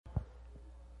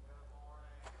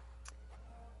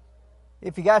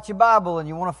If you got your Bible and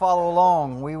you want to follow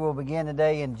along, we will begin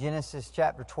today in Genesis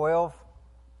chapter 12.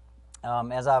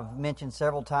 As I've mentioned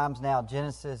several times now,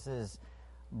 Genesis is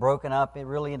broken up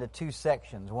really into two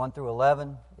sections. 1 through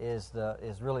 11 is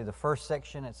really the first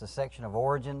section. It's a section of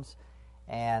origins,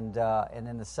 and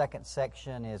then the second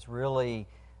section is really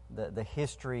the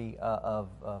history of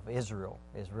Israel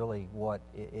is really what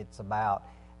it's about.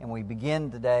 And we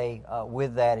begin today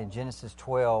with that in Genesis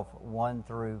 12, 1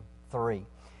 through 3.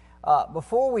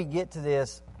 Before we get to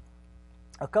this,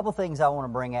 a couple things I want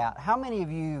to bring out. How many of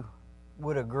you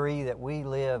would agree that we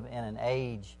live in an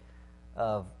age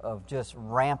of just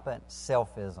rampant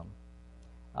selfism?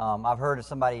 I've heard of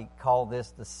somebody call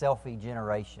this the selfie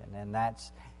generation, and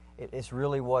it's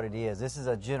really what it is. This is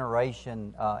a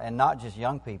generation, and not just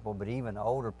young people, but even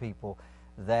older people,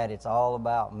 that it's all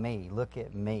about me. Look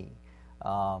at me.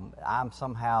 I'm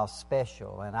somehow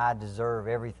special, and I deserve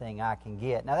everything I can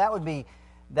get. Now, that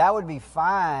would be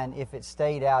fine if it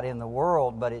stayed out in the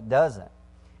world, but it doesn't.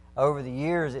 Over the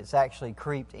years, it's actually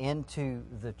creeped into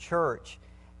the church,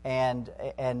 and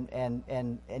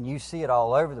you see it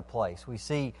all over the place. We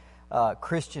see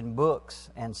Christian books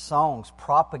and songs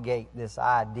propagate this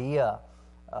idea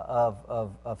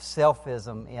of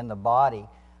selfism in the body.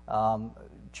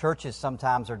 Churches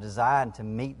sometimes are designed to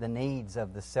meet the needs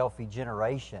of the selfie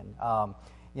generation.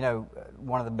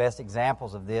 One of the best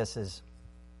examples of this is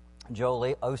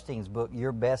Joel Osteen's book,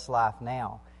 Your Best Life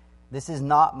Now. This is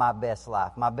not my best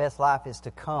life. My best life is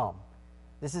to come.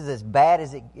 This is as bad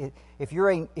as it. If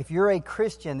you're a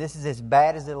Christian, this is as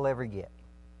bad as it'll ever get.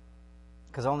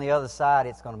 Because on the other side,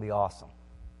 it's going to be awesome.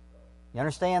 You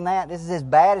understand that? This is as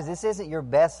bad as this isn't your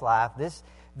best life.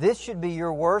 This should be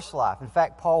your worst life. In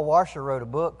fact, Paul Washer wrote a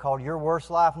book called Your Worst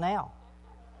Life Now.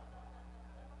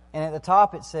 And at the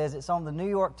top it says it's on the New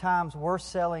York Times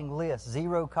worst-selling list.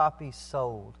 0 copies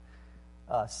sold.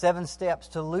 7 steps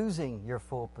to losing your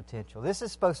full potential. This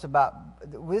is supposed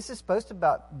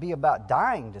to be about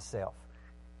dying to self.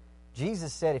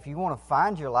 Jesus said, if you want to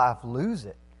find your life, lose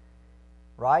it.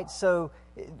 Right? So,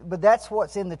 but that's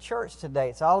what's in the church today.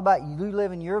 It's all about you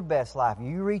living your best life.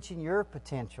 You reaching your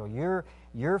potential.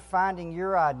 You're finding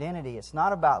your identity. It's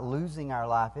not about losing our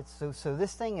life. So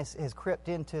this thing has crept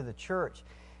into the church.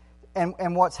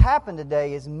 And what's happened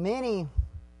today is many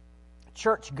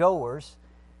churchgoers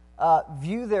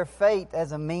view their faith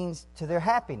as a means to their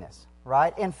happiness,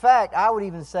 right? In fact, I would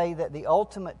even say that the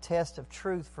ultimate test of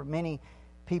truth for many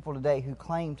people today who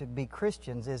claim to be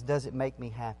Christians is, does it make me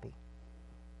happy?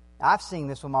 I've seen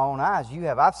this with my own eyes. You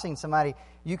have. I've seen somebody,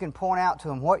 you can point out to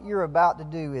them what you're about to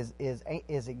do is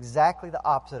exactly the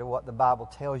opposite of what the Bible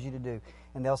tells you to do.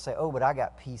 And they'll say, oh, but I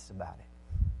got peace about it.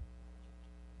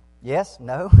 Yes?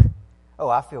 No? Oh,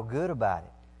 I feel good about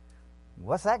it.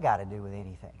 What's that got to do with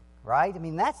anything? Right? I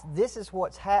mean, this is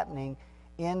what's happening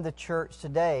in the church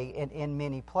today and in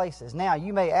many places. Now,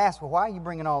 you may ask, well, why are you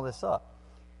bringing all this up?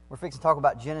 We're fixing to talk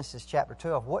about Genesis chapter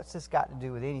 12. What's this got to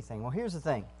do with anything? Well, here's the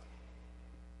thing.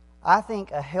 I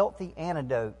think a healthy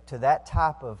antidote to that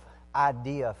type of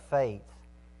idea of faith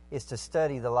is to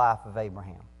study the life of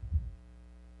Abraham.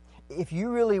 If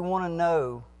you really want to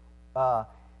know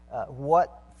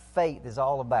what faith is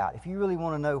all about, if you really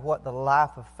want to know what the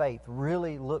life of faith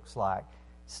really looks like,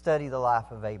 study the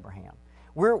life of Abraham.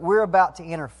 We're about to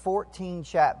enter 14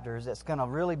 chapters that's going to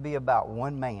really be about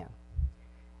one man.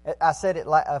 I said it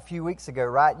a few weeks ago,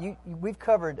 right? We've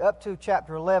covered up to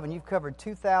chapter 11. You've covered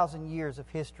 2,000 years of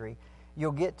history.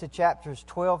 You'll get to chapters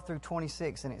 12 through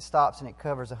 26, and it stops and it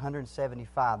covers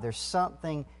 175. There's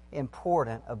something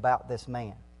important about this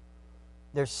man.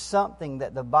 There's something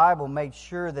that the Bible made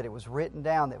sure that it was written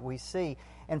down that we see.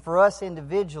 And for us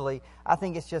individually, I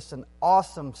think it's just an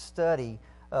awesome study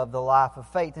of the life of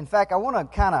faith. In fact, I want to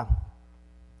kind of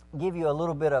give you a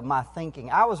little bit of my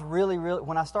thinking. I was really,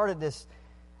 when I started this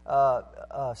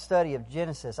study of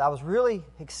Genesis, I was really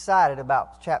excited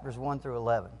about chapters 1 through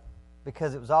 11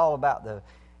 because it was all about the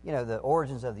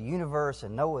origins of the universe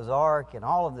and Noah's Ark and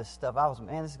all of this stuff. I was,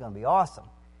 man, this is going to be awesome.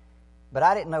 But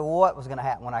I didn't know what was going to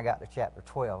happen when I got to chapter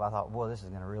 12. I thought, boy, this is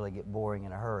going to really get boring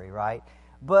in a hurry, right?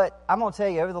 But I'm going to tell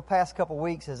you, over the past couple of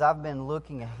weeks, as I've been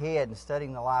looking ahead and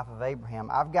studying the life of Abraham,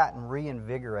 I've gotten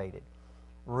reinvigorated,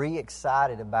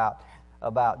 re-excited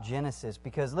about Genesis.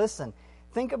 Because listen,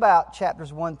 think about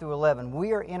chapters 1 through 11.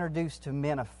 We are introduced to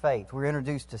men of faith. We're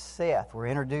introduced to Seth. We're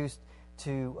introduced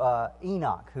to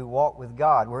Enoch, who walked with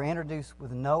God. We're introduced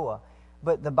with Noah.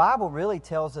 But the Bible really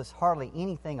tells us hardly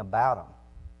anything about him.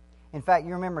 In fact,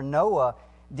 you remember Noah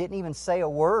didn't even say a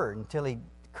word until he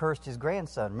cursed his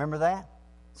grandson. Remember that?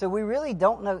 So we really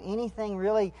don't know anything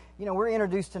really. We're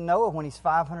introduced to Noah when he's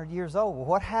 500 years old. Well,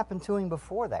 what happened to him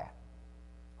before that?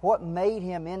 What made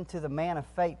him into the man of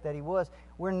faith that he was?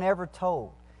 We're never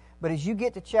told. But as you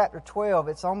get to chapter 12,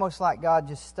 it's almost like God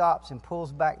just stops and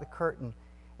pulls back the curtain,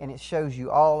 and it shows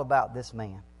you all about this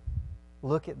man.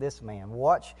 Look at this man.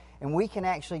 Watch, and we can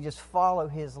actually just follow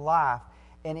his life.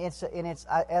 And it's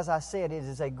as I said, it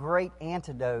is a great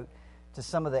antidote to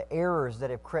some of the errors that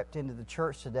have crept into the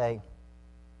church today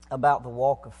about the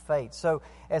walk of faith. So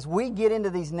as we get into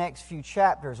these next few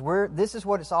chapters, this is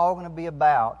what it's all going to be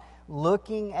about,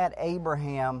 looking at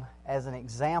Abraham as an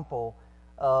example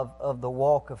of the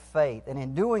walk of faith. And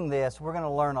in doing this, we're going to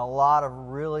learn a lot of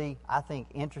really, I think,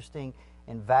 interesting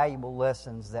and valuable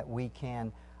lessons that we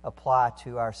can apply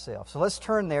to ourselves. So let's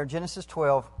turn there, Genesis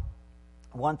 12,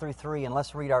 1 through 3, and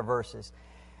let's read our verses.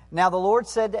 Now the Lord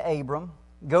said to Abram,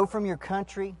 "Go from your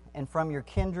country and from your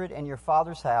kindred and your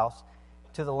father's house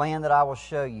to the land that I will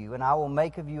show you, and I will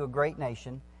make of you a great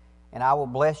nation, and I will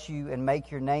bless you and make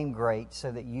your name great,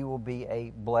 so that you will be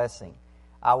a blessing.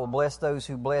 I will bless those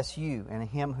who bless you, and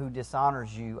him who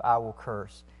dishonors you I will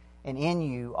curse. And in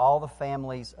you all the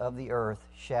families of the earth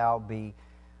shall be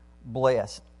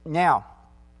blessed." Now,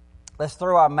 let's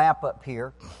throw our map up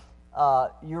here.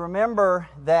 You remember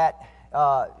that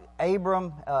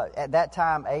Abram, at that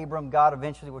time, God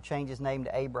eventually will change his name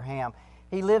to Abraham.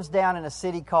 He lives down in a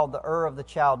city called the Ur of the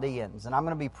Chaldeans. And I'm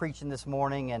going to be preaching this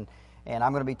morning, and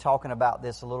I'm going to be talking about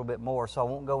this a little bit more, so I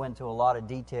won't go into a lot of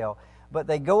detail. But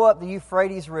they go up the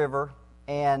Euphrates River,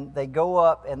 and they go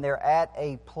up, and they're at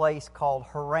a place called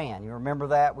Haran. You remember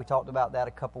that? We talked about that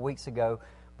a couple weeks ago,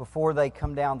 before they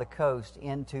come down the coast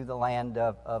into the land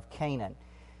of Canaan.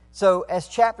 So as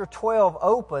chapter 12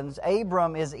 opens,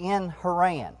 Abram is in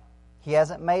Haran. He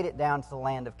hasn't made it down to the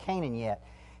land of Canaan yet.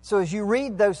 So as you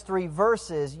read those 3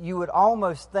 verses, you would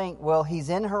almost think, well, he's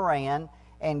in Haran,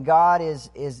 and God is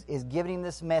giving him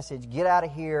this message, get out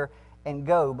of here and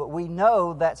go. But we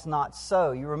know that's not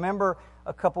so. You remember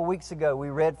a couple weeks ago we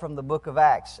read from the book of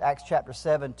Acts, Acts chapter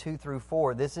 7, 2 through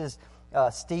 4. This is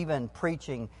Stephen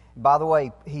preaching. By the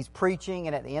way, he's preaching,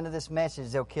 and at the end of this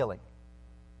message, they'll kill him.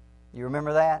 You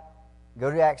remember that? Go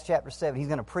to Acts chapter 7. He's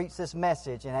going to preach this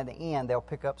message, and at the end, they'll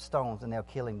pick up stones and they'll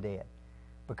kill him dead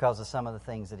because of some of the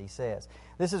things that he says.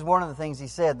 This is one of the things he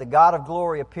said. "The God of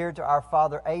glory appeared to our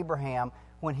father Abraham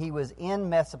when he was in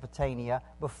Mesopotamia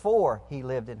before he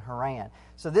lived in Haran."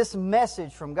 So this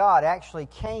message from God actually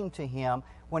came to him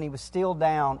when he was still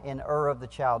down in Ur of the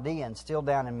Chaldeans, still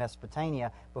down in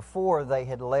Mesopotamia, before they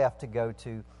had left to go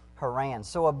to Haran.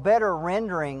 So a better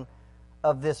rendering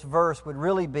of this verse would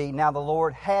really be, "Now the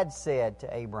Lord had said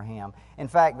to Abraham." In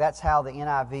fact, that's how the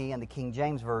NIV and the King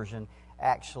James Version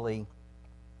actually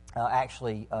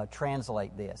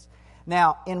translate this.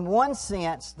 Now, in one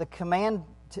sense, the command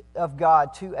of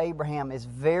God to Abraham is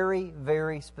very,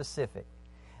 very specific.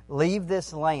 Leave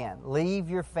this land, leave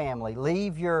your family,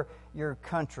 leave your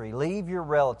country, leave your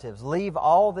relatives, leave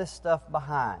all this stuff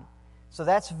behind. So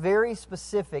that's very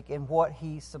specific in what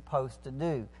he's supposed to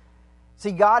do.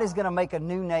 See, God is going to make a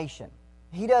new nation.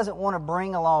 He doesn't want to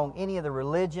bring along any of the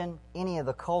religion, any of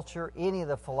the culture, any of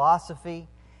the philosophy.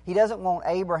 He doesn't want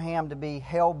Abraham to be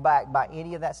held back by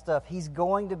any of that stuff. He's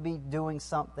going to be doing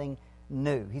something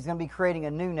new. He's going to be creating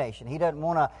a new nation. He doesn't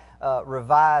want to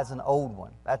revise an old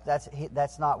one.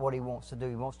 That's not what he wants to do.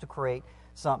 He wants to create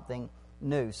something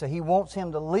new. So he wants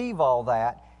him to leave all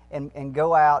that and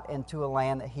go out into a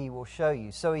land that he will show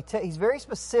you. So he's very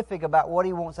specific about what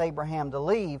he wants Abraham to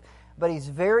leave, but he's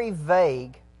very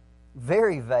vague,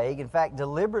 in fact,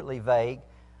 deliberately vague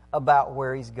about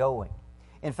where he's going.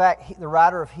 In fact, the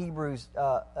writer of Hebrews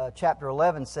chapter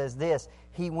 11 says this: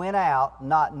 "He went out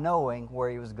not knowing where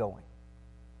he was going."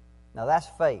 Now that's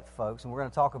faith, folks, and we're going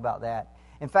to talk about that.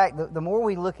 In fact, the more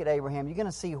we look at Abraham, you're going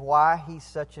to see why he's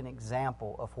such an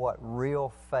example of what real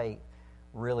faith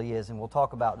really is, and we'll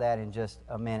talk about that in just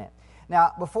a minute.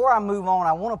 Now, before I move on,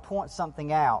 I want to point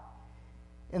something out,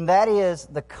 and that is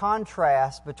the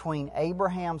contrast between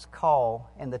Abraham's call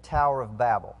and the Tower of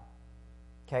Babel.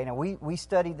 Okay, now we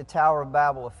studied the Tower of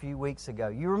Babel a few weeks ago.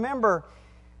 You remember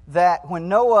that when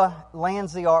Noah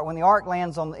lands the ark, when the ark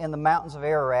lands in the mountains of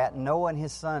Ararat, and Noah and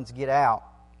his sons get out,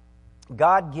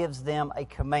 God gives them a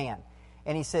command.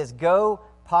 And He says, "Go,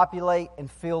 populate, and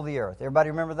fill the earth." Everybody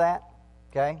remember that?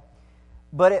 Okay?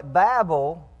 But at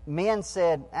Babel, men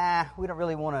said, we don't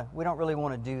really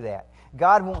want to do that.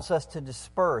 God wants us to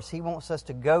disperse. He wants us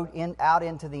to go out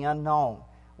into the unknown.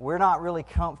 We're not really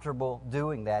comfortable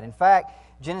doing that. In fact,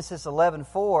 Genesis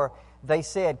 11:4, they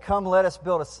said, "Come, let us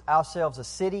build ourselves a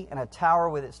city and a tower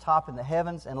with its top in the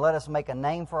heavens, and let us make a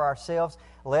name for ourselves,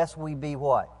 lest we be"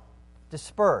 what?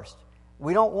 Dispersed.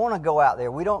 We don't want to go out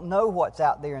there. We don't know what's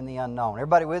out there in the unknown.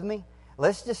 Everybody with me?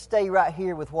 Let's just stay right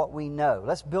here with what we know.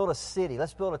 Let's build a city.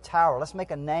 Let's build a tower. Let's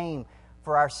make a name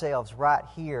for ourselves right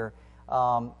here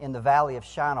in the valley of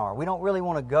Shinar. We don't really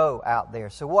want to go out there.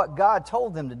 So what God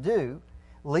told them to do,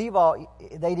 they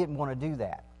didn't want to do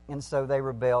that. And so they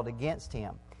rebelled against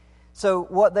Him. So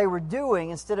what they were doing,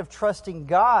 instead of trusting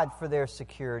God for their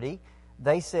security,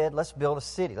 they said, let's build a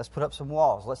city. Let's put up some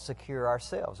walls. Let's secure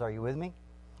ourselves. Are you with me?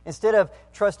 Instead of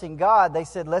trusting God, they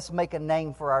said, let's make a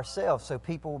name for ourselves so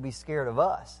people will be scared of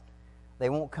us. They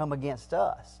won't come against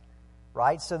us.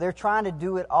 Right? So they're trying to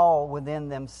do it all within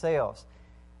themselves.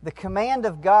 The command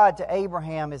of God to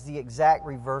Abraham is the exact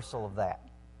reversal of that.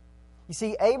 You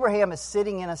see, Abraham is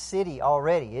sitting in a city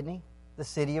already, isn't he? The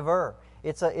city of Ur.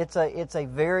 It's a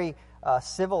very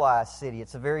civilized city.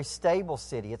 It's a very stable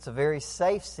city. It's a very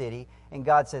safe city. And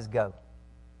God says, go.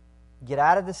 Get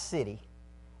out of the city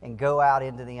and go out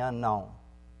into the unknown.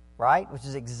 Right? Which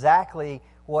is exactly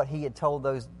what He had told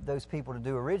those people to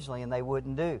do originally, and they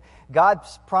wouldn't do. God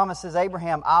promises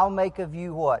Abraham, I'll make of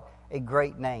you what? A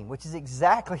great name. Which is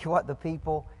exactly what the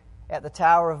people at the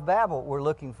Tower of Babel were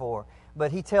looking for.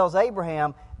 But He tells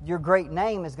Abraham, your great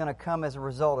name is going to come as a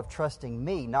result of trusting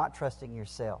Me, not trusting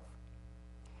yourself.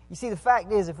 You see, the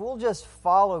fact is, if we'll just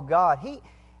follow God,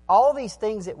 all these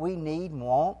things that we need and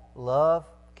want, love,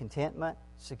 contentment,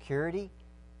 security,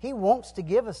 He wants to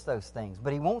give us those things,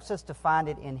 but He wants us to find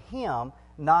it in Him,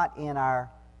 not in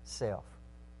ourselves.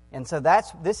 And so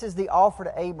this is the offer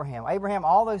to Abraham. Abraham,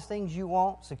 all those things you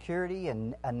want, security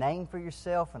and a name for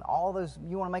yourself, and all those,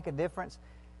 you want to make a difference,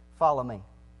 follow Me.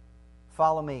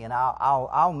 Follow Me, and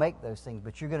I'll make those things,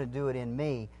 but you're going to do it in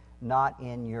Me, not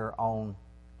in your own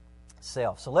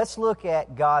self. So let's look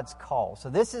at God's call. So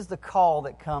this is the call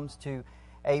that comes to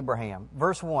Abraham.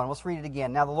 Verse 1, let's read it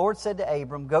again. Now the Lord said to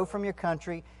Abram, go from your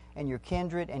country and your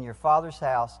kindred and your father's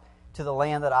house to the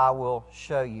land that I will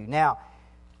show you. Now,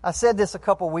 I said this a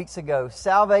couple weeks ago.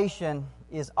 Salvation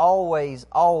is always,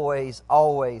 always,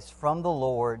 always from the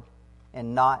Lord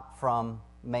and not from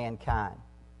mankind.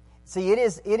 See, it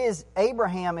is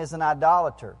Abraham is an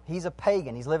idolater. He's a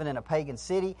pagan. He's living in a pagan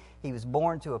city. He was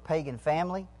born to a pagan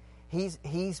family.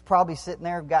 He's probably sitting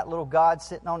there, got little gods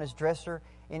sitting on his dresser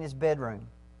in his bedroom.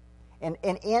 And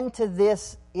into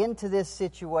this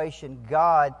situation,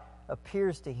 God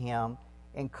appears to him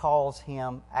and calls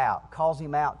him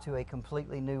out to a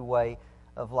completely new way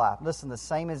of life. Listen, the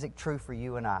same is true for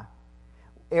you and I.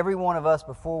 Every one of us,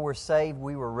 before we're saved,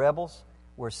 we were rebels,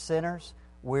 we're sinners,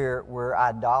 we're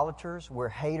idolaters, we're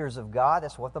haters of God.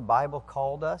 That's what the Bible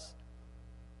called us.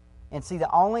 And see,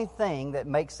 the only thing that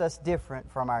makes us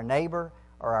different from our neighbor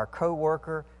or our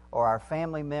coworker or our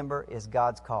family member is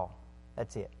God's call.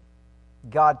 That's it.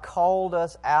 God called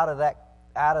us out of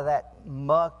that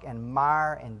muck and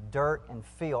mire and dirt and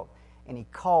filth, and He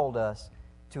called us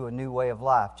to a new way of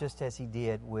life, just as He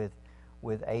did with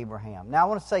Abraham. Now, I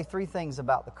want to say three things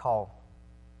about the call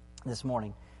this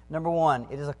morning. Number one,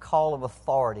 it is a call of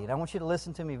authority. And I want you to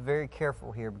listen to me very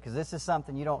careful here, because this is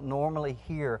something you don't normally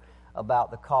hear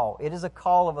about the call. It is a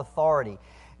call of authority.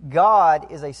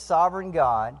 God is a sovereign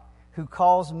God who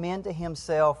calls men to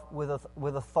Himself with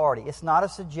authority. It's not a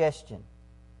suggestion.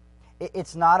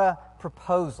 It's not a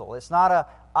proposal. It's not an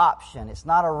option. It's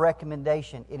not a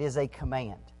recommendation. It is a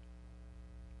command.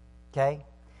 Okay?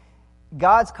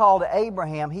 God's call to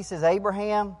Abraham, He says,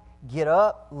 Abraham, get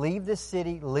up, leave this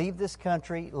city, leave this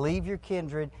country, leave your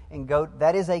kindred, and go.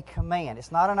 That is a command.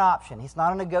 It's not an option. It's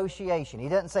not a negotiation. He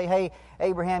doesn't say, hey,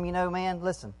 Abraham, man,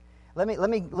 listen, let me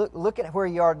look at where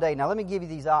you are today. Now let me give you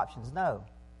these options. No.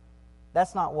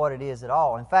 That's not what it is at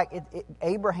all. In fact,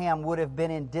 Abraham would have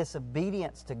been in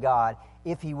disobedience to God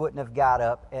if he wouldn't have got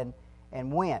up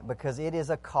and went, because it is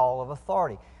a call of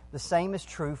authority. The same is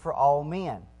true for all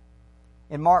men.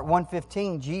 In Mark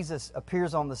 1:15, Jesus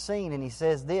appears on the scene and He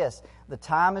says this, the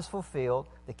time is fulfilled,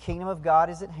 the kingdom of God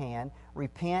is at hand,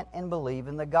 repent and believe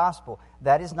in the gospel.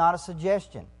 That is not a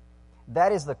suggestion.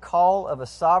 That is the call of a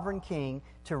sovereign king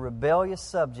to rebellious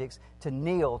subjects to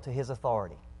kneel to his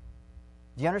authority.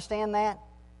 Do you understand that?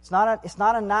 It's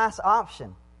not a nice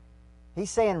option.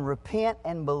 He's saying repent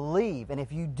and believe. And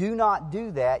if you do not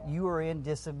do that, you are in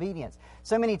disobedience.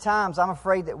 So many times I'm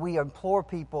afraid that we implore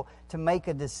people to make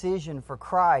a decision for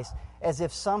Christ as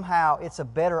if somehow it's a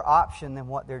better option than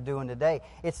what they're doing today.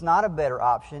 It's not a better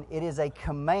option. It is a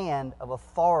command of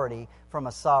authority from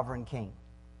a sovereign king.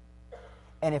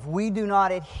 And if we do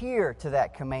not adhere to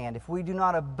that command, if we do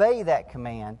not obey that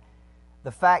command,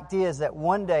 the fact is that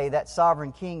one day that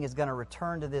sovereign king is going to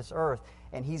return to this earth,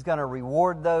 and He's going to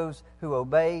reward those who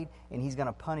obeyed, and He's going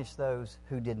to punish those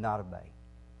who did not obey.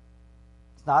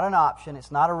 It's not an option.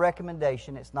 It's not a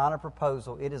recommendation. It's not a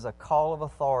proposal. It is a call of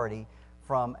authority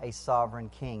from a sovereign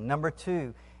king. Number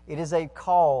two, it is a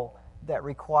call that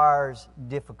requires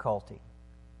difficulty.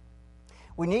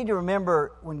 We need to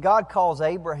remember when God calls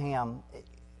Abraham,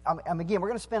 again, we're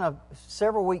going to spend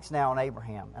several weeks now on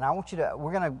Abraham, and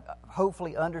we're going to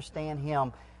hopefully understand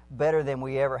him better than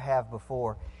we ever have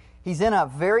before. He's in a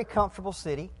very comfortable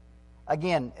city.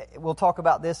 Again, we'll talk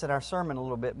about this in our sermon a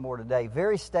little bit more today.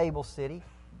 Very stable city,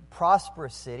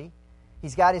 prosperous city.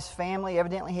 He's got his family.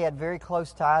 Evidently, he had very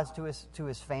close ties to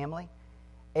his family.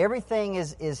 Everything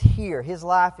is here. His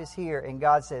life is here, and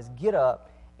God says, "Get up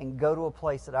and go to a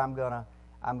place that I'm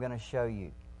gonna show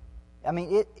you." I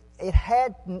mean, it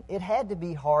had to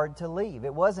be hard to leave.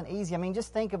 It wasn't easy. I mean,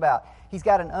 just think about it. He's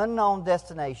got an unknown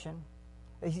destination.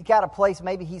 He's got a place,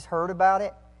 maybe he's heard about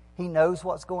it. He knows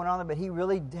what's going on there, but he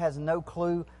really has no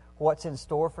clue what's in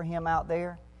store for him out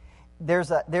there.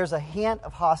 There's a hint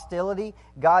of hostility.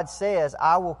 God says,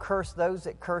 "I will curse those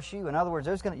that curse you." In other words,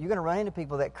 you're going to run into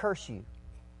people that curse you.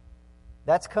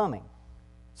 That's coming.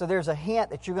 So there's a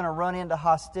hint that you're going to run into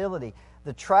hostility.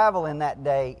 The travel in that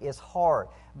day is hard.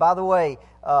 By the way,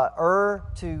 Ur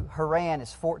to Haran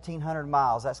is 1,400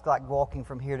 miles. That's like walking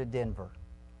from here to Denver.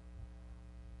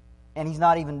 And he's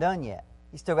not even done yet.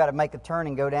 He's still got to make a turn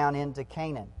and go down into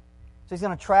Canaan. So he's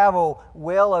going to travel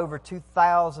well over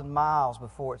 2,000 miles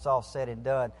before it's all said and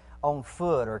done on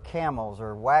foot or camels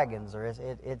or wagons. Or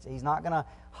he's not going to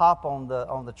hop on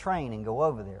the train and go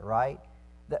over there, right?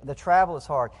 The travel is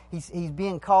hard. He's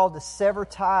being called to sever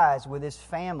ties with his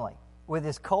family, with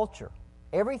his culture.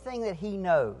 Everything that he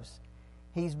knows,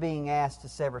 he's being asked to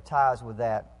sever ties with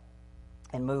that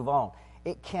and move on.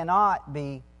 It cannot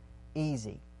be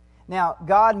easy. Now,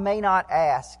 God may not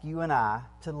ask you and I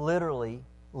to literally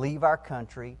leave our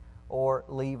country or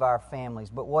leave our families,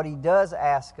 but what He does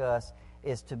ask us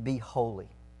is to be holy.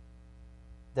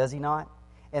 Does He not?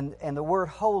 And the word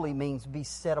holy means be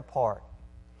set apart.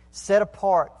 Set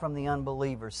apart from the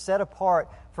unbelievers. Set apart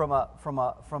from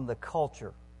the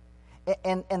culture.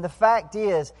 And the fact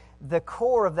is, the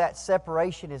core of that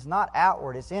separation is not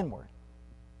outward, it's inward.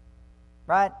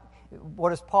 Right? What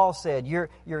has Paul said? You're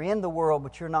in the world,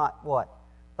 but you're not what?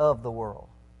 Of the world.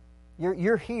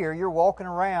 You're here, you're walking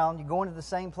around, you're going to the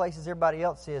same places everybody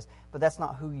else is, but that's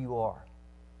not who you are.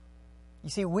 You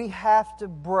see, we have to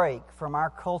break from our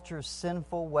culture's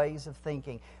sinful ways of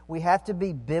thinking. We have to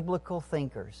be biblical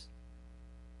thinkers.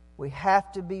 We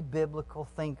have to be biblical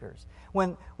thinkers.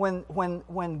 When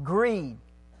greed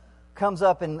comes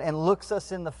up and looks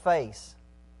us in the face,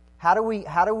 how do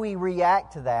we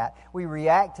react to that? We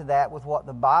react to that with what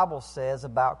the Bible says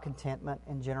about contentment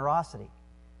and generosity.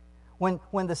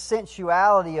 When the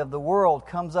sensuality of the world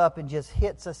comes up and just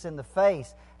hits us in the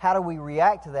face, how do we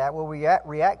react to that? Well, we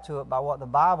react to it by what the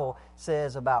Bible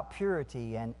says about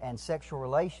purity and sexual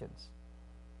relations.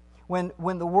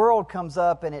 When the world comes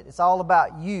up and it's all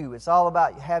about you, it's all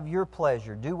about have your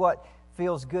pleasure, do what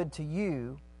feels good to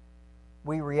you,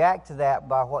 we react to that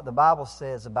by what the Bible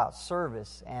says about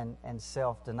service and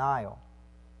self-denial.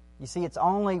 You see, it's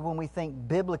only when we think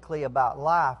biblically about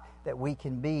life that we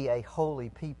can be a holy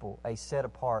people, a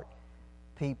set-apart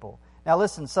people. Now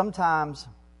listen, sometimes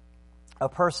a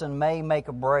person may make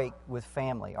a break with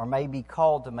family or may be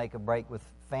called to make a break with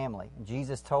family. And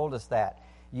Jesus told us that.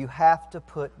 You have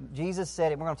to Jesus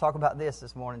said it, we're going to talk about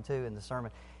this morning too in the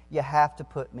sermon, you have to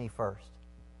put me first.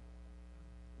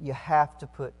 You have to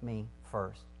put me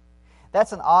first.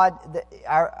 That's an odd...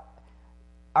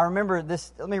 I remember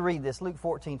this. Let me read this. Luke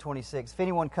 14:26. If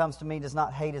anyone comes to me does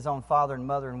not hate his own father and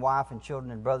mother and wife and children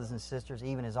and brothers and sisters,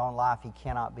 even his own life, he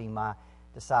cannot be my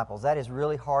disciples. That is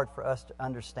really hard for us to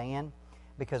understand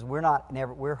because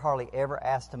we're hardly ever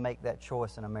asked to make that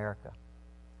choice in America.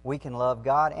 We can love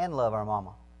God and love our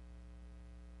mama.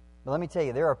 But let me tell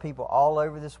you, there are people all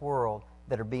over this world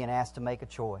that are being asked to make a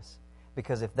choice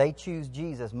because if they choose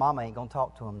Jesus, mama ain't going to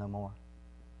talk to them no more.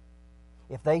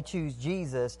 If they choose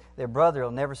Jesus, their brother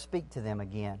will never speak to them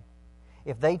again.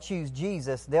 If they choose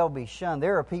Jesus, they'll be shunned.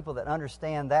 There are people that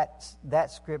understand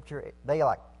that scripture.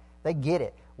 They get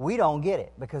it. We don't get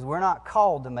it because we're not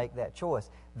called to make that choice.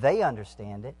 They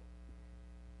understand it.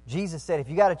 Jesus said, if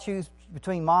you got to choose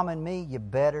between Mama and me, you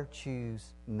better choose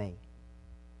me.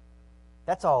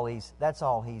 That's all he's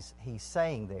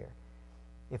saying there.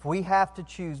 If we have to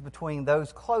choose between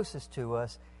those closest to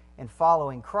us and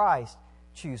following Christ,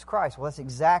 choose Christ. Well, that's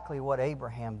exactly what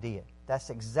Abraham did. That's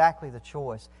exactly the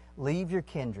choice. Leave your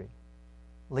kindred.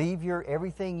 Leave your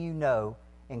everything you know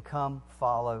and come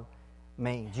follow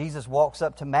me. Jesus walks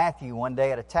up to Matthew one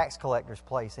day at a tax collector's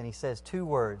place and he says 2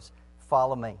 words,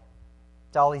 follow me.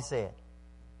 That's all he said.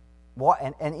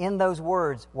 And in those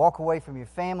words, walk away from your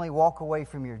family, walk away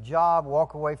from your job,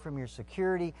 walk away from your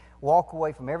security, walk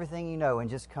away from everything you know, and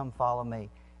just come follow me.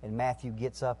 And Matthew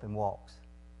gets up and walks.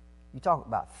 You talk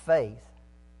about faith.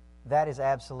 That is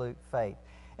absolute faith.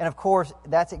 And of course,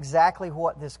 that's exactly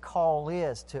what this call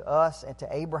is to us and to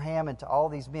Abraham and to all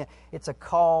these men. It's a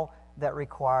call that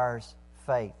requires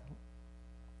faith.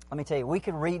 Let me tell you, we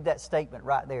can read that statement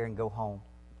right there and go home.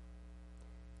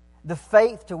 The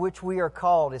faith to which we are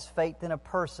called is faith in a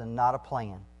person, not a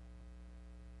plan.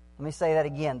 Let me say that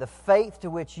again. The faith to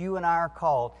which you and I are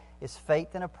called is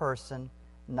faith in a person,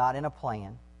 not in a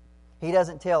plan. He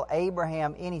doesn't tell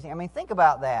Abraham anything. I mean, think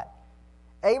about that.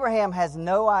 Abraham has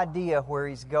no idea where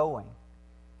he's going.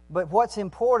 But what's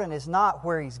important is not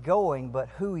where he's going, but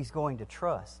who he's going to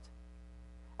trust.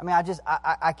 I mean,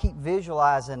 I keep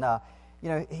visualizing,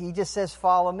 he just says,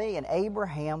 follow me. And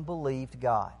Abraham believed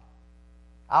God.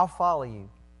 I'll follow you.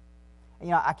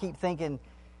 I keep thinking,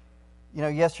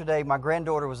 yesterday my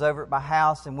granddaughter was over at my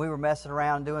house and we were messing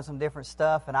around doing some different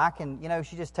stuff. And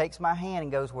she just takes my hand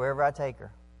and goes wherever I take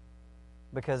her.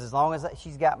 Because as long as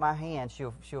she's got my hand,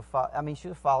 she'll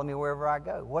follow me wherever I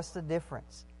go. What's the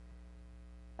difference?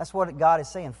 That's what God is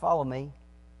saying. Follow me.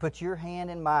 Put your hand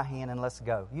in my hand and let's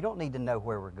go. You don't need to know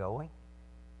where we're going.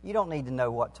 You don't need to know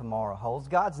what tomorrow holds.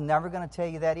 God's never going to tell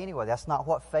you that anyway. That's not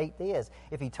what faith is.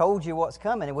 If He told you what's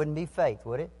coming, it wouldn't be faith,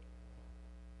 would it?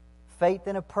 Faith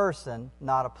in a person,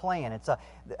 not a plan.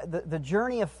 The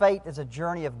journey of faith is a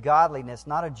journey of godliness,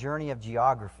 not a journey of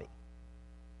geography.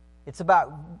 It's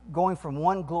about going from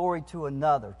one glory to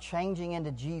another, changing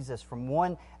into Jesus from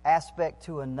one aspect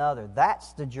to another.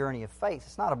 That's the journey of faith.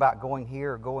 It's not about going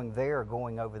here or going there or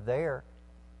going over there.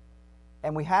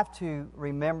 And we have to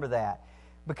remember that.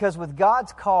 Because with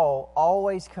God's call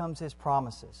always comes His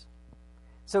promises.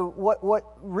 So what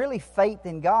really faith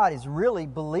in God is really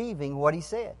believing what He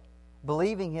said.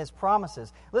 Believing His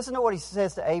promises. Listen to what He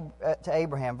says to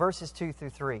Abraham, verses 2 through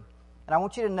 3. And I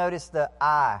want you to notice the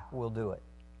I will do it.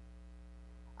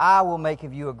 I will make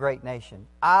of you a great nation.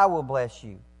 I will bless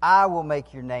you. I will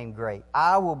make your name great.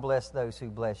 I will bless those who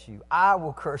bless you. I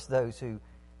will curse those who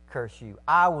curse you.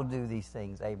 I will do these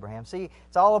things, Abraham. See,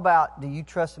 it's all about, do you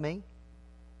trust me?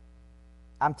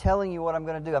 I'm telling you what I'm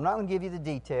going to do. I'm not going to give you the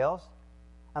details.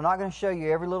 I'm not going to show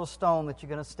you every little stone that you're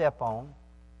going to step on.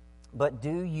 But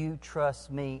do you trust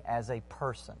me as a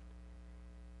person?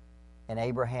 And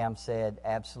Abraham said,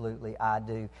 absolutely, I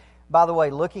do. By the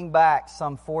way, looking back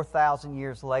some 4,000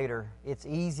 years later, it's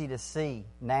easy to see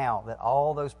now that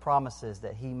all those promises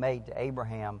that he made to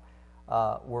Abraham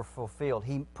were fulfilled.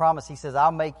 He says,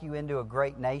 I'll make you into a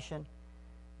great nation.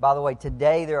 By the way,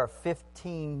 today there are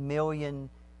 15 million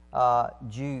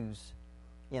Jews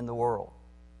in the world.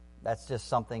 That's just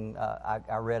something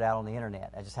I read out on the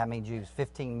internet. That's just how many Jews?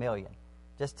 15 million.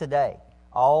 Just today.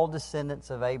 All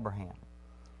descendants of Abraham.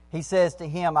 He says to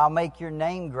him, I'll make your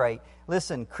name great.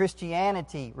 Listen,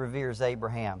 Christianity reveres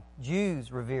Abraham.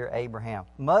 Jews revere Abraham.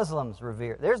 Muslims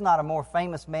revere. There's not a more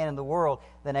famous man in the world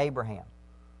than Abraham.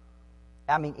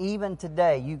 I mean, even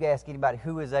today, you ask anybody,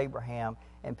 who is Abraham?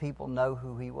 And people know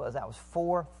who he was. That was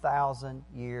 4,000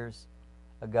 years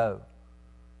ago.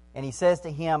 And he says to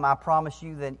him, I promise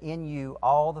you that in you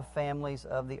all the families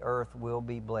of the earth will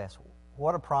be blessed.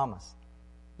 What a promise.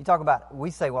 You talk about,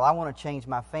 we say, well, I want to change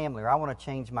my family, or I want to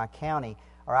change my county,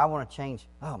 or I want to change,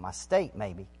 my state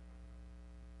maybe.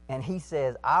 And he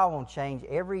says, I want to change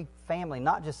every family,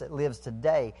 not just that lives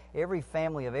today, every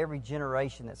family of every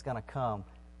generation that's going to come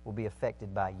will be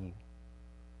affected by you.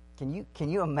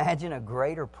 Can you imagine a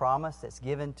greater promise that's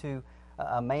given to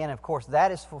a man? Of course,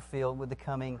 that is fulfilled with the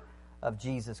coming of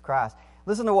Jesus Christ.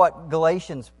 Listen to what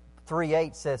Galatians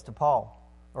 3:8 says to Paul,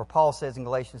 or Paul says in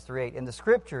Galatians 3:8. In the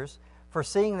Scriptures,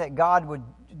 foreseeing that God would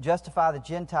justify the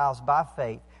Gentiles by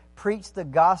faith, preached the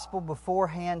gospel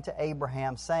beforehand to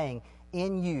Abraham, saying,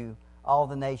 in you all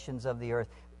the nations of the earth.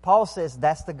 Paul says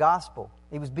that's the gospel.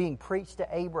 It was being preached to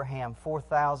Abraham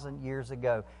 4,000 years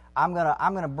ago. I'm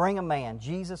going to bring a man,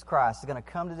 Jesus Christ, is going to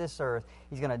come to this earth.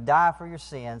 He's going to die for your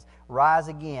sins, rise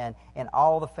again, and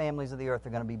all the families of the earth are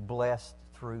going to be blessed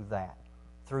through that.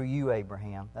 Through you,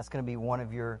 Abraham. That's going to be one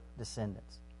of your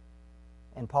descendants.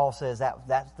 And Paul says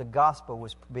that's the gospel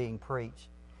was being preached.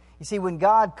 You see, when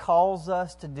God calls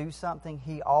us to do something,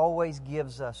 He always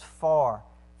gives us far,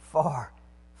 far,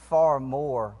 far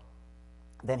more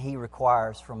than He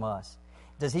requires from us.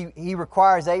 Does He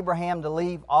requires Abraham to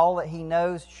leave all that he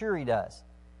knows? Sure He does.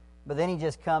 But then He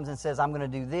just comes and says, I'm going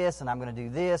to do this, and I'm going to do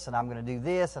this, and I'm going to do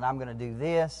this, and I'm going to do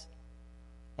this.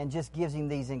 And just gives him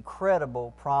these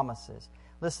incredible promises.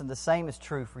 Listen, the same is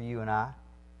true for you and I.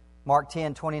 Mark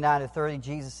 10:29-30,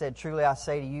 Jesus said, "Truly I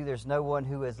say to you, there's no one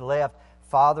who has left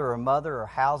father or mother or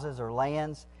houses or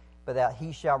lands, but that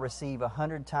he shall receive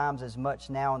 100 times as much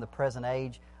now in the present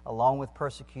age, along with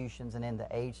persecutions, and in the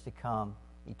age to come,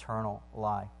 eternal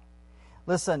life."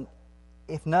 Listen,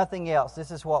 if nothing else,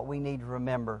 this is what we need to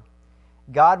remember.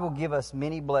 God will give us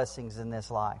many blessings in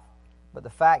this life, but the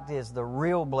fact is, the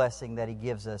real blessing that He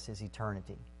gives us is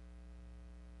eternity.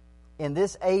 In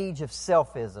this age of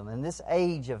selfism, in this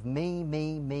age of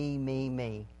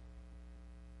me,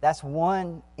 that's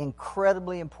one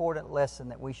incredibly important lesson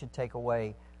that we should take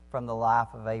away from the life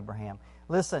of Abraham.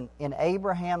 Listen, in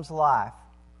Abraham's life,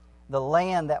 the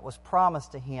land that was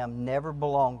promised to him never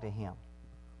belonged to him.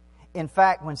 In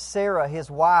fact, when Sarah, his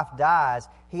wife, dies,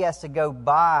 he has to go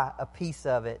buy a piece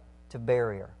of it to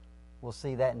bury her. We'll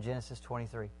see that in Genesis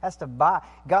 23. Has to buy.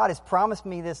 God has promised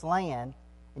me this land,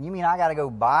 and you mean I got to go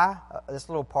buy this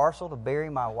little parcel to bury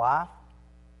my wife?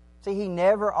 See, he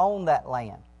never owned that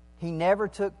land. He never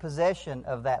took possession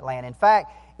of that land. In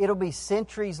fact, it'll be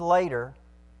centuries later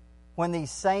when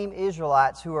these same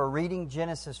Israelites who are reading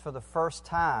Genesis for the first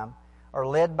time are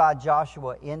led by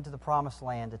Joshua into the promised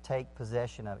land to take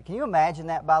possession of it. Can you imagine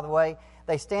that, by the way?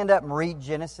 They stand up and read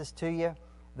Genesis to you,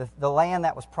 the land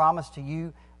that was promised to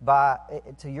you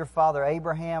to your father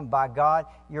Abraham by God.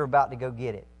 You're about to go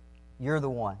get it. You're the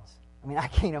ones. I mean, I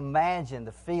can't imagine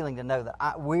the feeling to know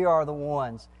that we are the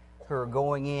ones who are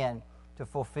going in to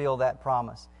fulfill that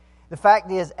promise. The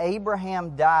fact is,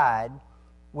 Abraham died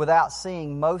without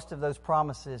seeing most of those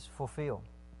promises fulfilled.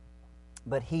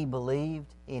 But he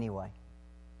believed anyway.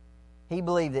 He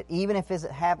believed that even if it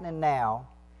isn't happening now,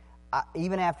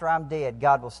 even after I'm dead,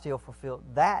 God will still fulfill.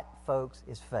 That, folks,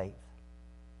 is faith.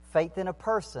 Faith in a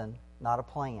person, not a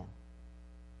plan.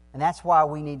 And that's why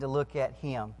we need to look at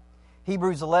him.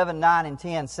 Hebrews 11:9 and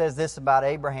 10 says this about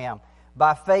Abraham.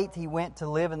 By faith he went to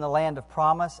live in the land of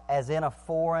promise as in a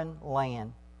foreign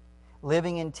land,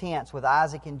 living in tents with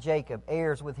Isaac and Jacob,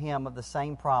 heirs with him of the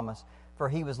same promise. For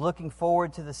he was looking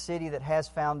forward to the city that has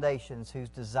foundations, whose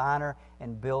designer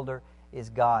and builder is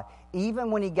God.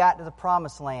 Even when he got to the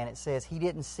promised land, it says he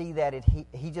didn't see that.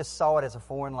 He just saw it as a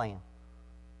foreign land.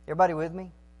 Everybody with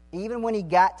me? Even when he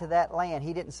got to that land,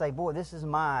 he didn't say, "Boy, this is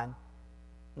mine."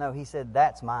 No, he said,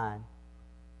 "That's mine.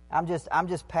 I'm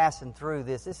just passing through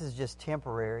this. This is just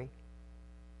temporary."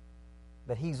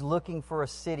 But he's looking for a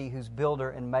city whose builder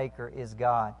and maker is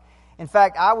God. In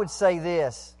fact, I would say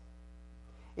this.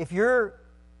 If you're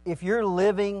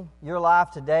living your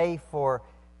life today for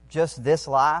just this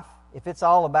life, if it's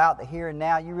all about the here and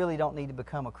now, you really don't need to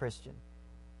become a Christian.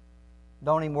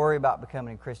 Don't even worry about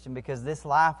becoming a Christian, because this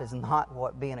life is not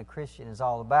what being a Christian is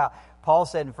all about. Paul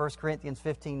said in 1 Corinthians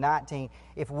 15:19,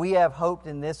 if we have hoped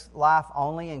in this life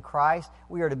only in Christ,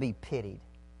 we are to be pitied.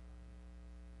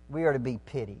 We are to be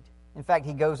pitied. In fact,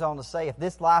 he goes on to say, if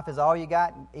this life is all you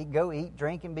got, go eat,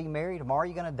 drink, and be merry. Tomorrow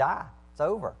you're going to die. It's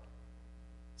over.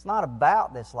 It's not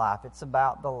about this life. It's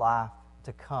about the life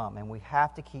to come. And we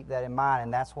have to keep that in mind.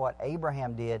 And that's what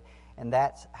Abraham did. And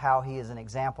that's how he is an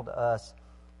example to us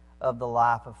of the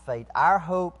life of faith. Our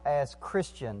hope as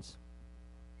Christians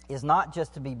is not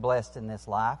just to be blessed in this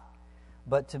life,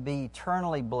 but to be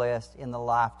eternally blessed in the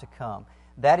life to come.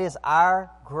 That is our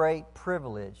great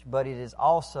privilege, but it is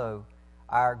also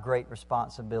our great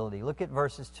responsibility. Look at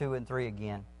verses 2 and 3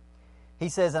 again. He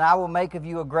says, and I will make of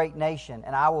you a great nation,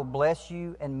 and I will bless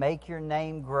you and make your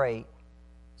name great,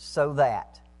 so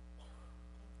that,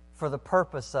 for the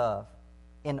purpose of,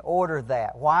 in order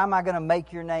that. Why am I going to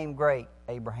make your name great,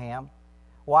 Abraham?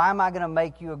 Why am I going to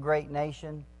make you a great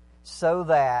nation? So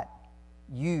that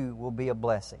you will be a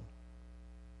blessing.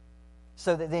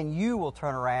 So that then you will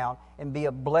turn around and be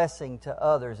a blessing to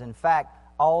others. In fact,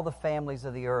 all the families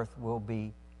of the earth will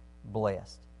be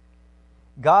blessed.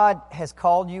 God has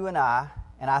called you and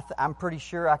I'm pretty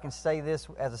sure I can say this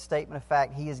as a statement of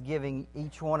fact, He is giving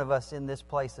each one of us in this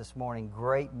place this morning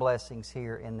great blessings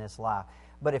here in this life.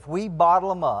 But if we bottle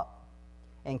them up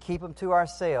and keep them to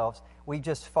ourselves, we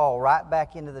just fall right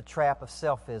back into the trap of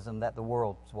selfism that the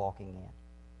world is walking in.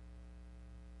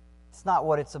 It's not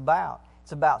what it's about.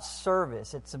 It's about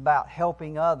service. It's about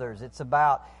helping others. It's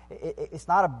not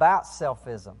about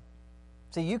selfism.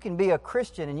 See, you can be a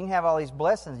Christian and you can have all these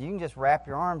blessings. You can just wrap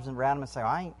your arms around them and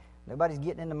say, nobody's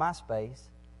getting into my space.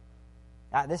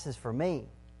 This is for me.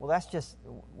 Well, that's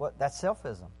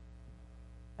selfism.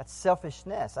 That's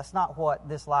selfishness. That's not what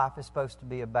this life is supposed to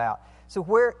be about. So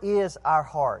where is our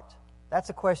heart? That's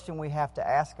a question we have to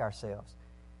ask ourselves.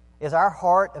 Is our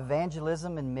heart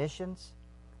evangelism and missions?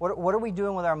 What are we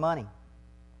doing with our money?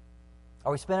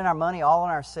 Are we spending our money all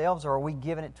on ourselves, or are we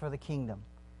giving it to the kingdom?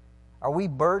 Are we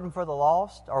burdened for the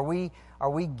lost? Are we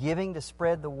giving to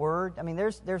spread the word? I mean,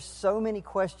 there's so many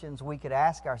questions we could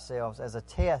ask ourselves as a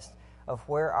test of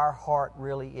where our heart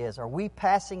really is. Are we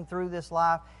passing through this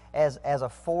life as a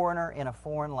foreigner in a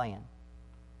foreign land?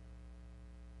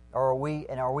 Or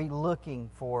are we looking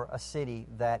for a city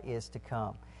that is to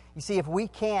come? You see, if we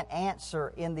can't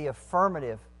answer in the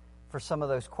affirmative for some of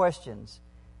those questions,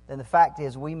 then the fact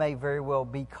is we may very well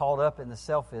be caught up in the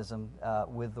selfism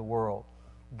with the world.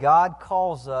 God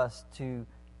calls us to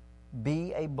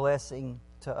be a blessing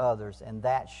to others, and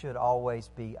that should always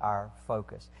be our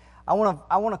focus. I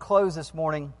want to close this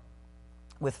morning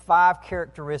with 5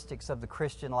 characteristics of the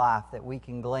Christian life that we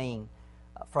can glean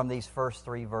from these first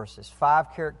 3 verses.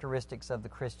 5 characteristics of the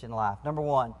Christian life. Number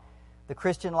 1, the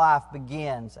Christian life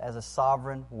begins as a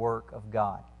sovereign work of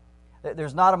God.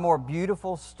 There's not a more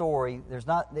beautiful story.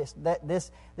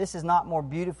 This is not more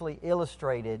beautifully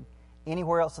illustrated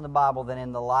anywhere else in the Bible than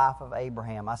in the life of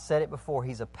Abraham. I said it before.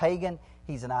 He's a pagan.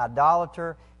 He's an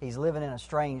idolater. He's living in a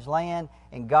strange land.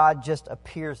 And God just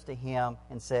appears to him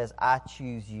and says, I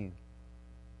choose you.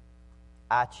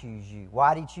 I choose you.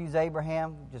 Why did he choose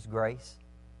Abraham? Just grace.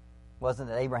 Wasn't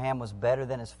that Abraham was better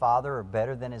than his father or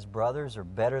better than his brothers or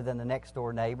better than the next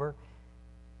door neighbor?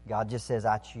 God just says,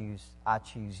 I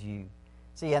choose you.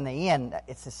 See, in the end,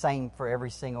 it's the same for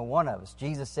every single one of us.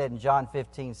 Jesus said in John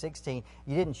 15:16,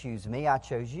 you didn't choose me, I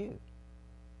chose you.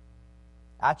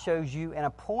 I chose you and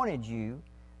appointed you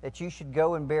that you should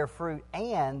go and bear fruit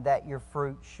and that your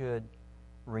fruit should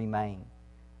remain.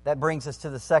 That brings us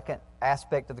to the second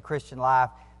aspect of the Christian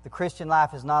life. The Christian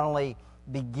life is not only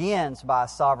begins by a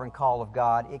sovereign call of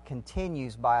God, it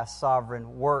continues by a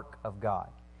sovereign work of God.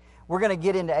 We're going to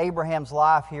get into Abraham's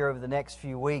life here over the next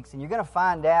few weeks, and you're going to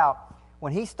find out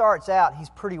when he starts out, he's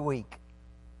pretty weak.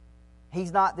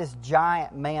 He's not this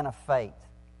giant man of faith.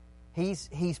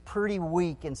 He's pretty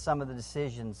weak in some of the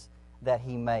decisions that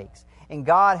he makes. And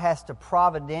God has to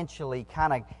providentially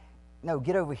kind of, no,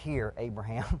 get over here,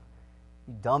 Abraham.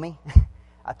 You dummy.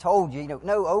 I told you,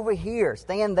 no, over here,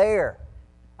 stand there.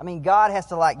 I mean, God has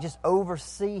to just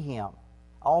oversee him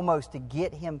almost to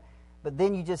get him. But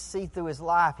then you just see through his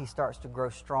life, he starts to grow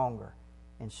stronger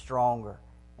and stronger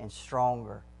and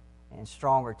stronger and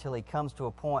stronger till he comes to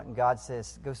a point and God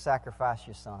says, go sacrifice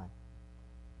your son.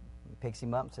 He picks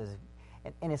him up and says,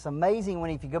 and it's amazing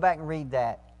if you go back and read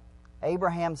that,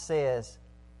 Abraham says,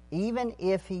 even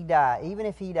if he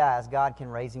dies, God can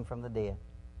raise him from the dead.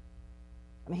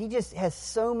 I mean, he just has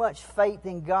so much faith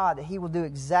in God that he will do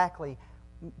exactly,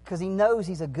 because he knows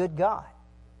he's a good God.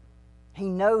 He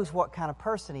knows what kind of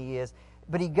person he is.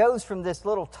 But he goes from this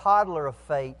little toddler of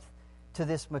faith to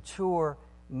this mature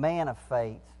man of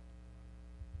faith.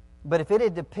 But if it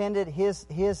had depended,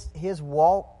 his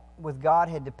walk with God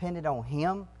had depended on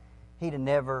him, he'd have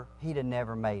never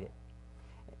made it.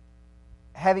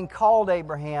 Having called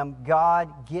Abraham,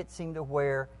 God gets him to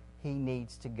where he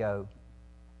needs to go.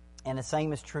 And the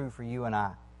same is true for you and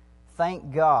I.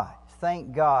 Thank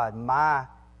God my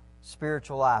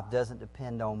spiritual life doesn't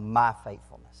depend on my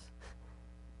faithfulness,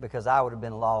 because I would have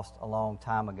been lost a long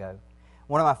time ago.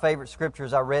 One of my favorite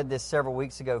scriptures, I read this several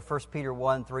weeks ago, 1 Peter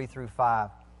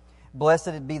 1:3-5.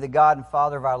 Blessed be the God and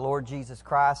Father of our Lord Jesus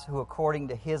Christ, who according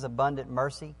to His abundant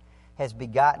mercy has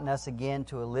begotten us again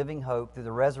to a living hope through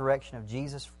the resurrection of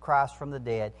Jesus Christ from the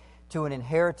dead, to an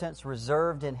inheritance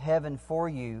reserved in heaven for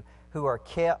you, who are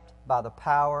kept by the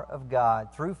power of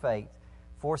God through faith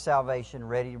for salvation,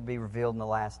 ready to be revealed in the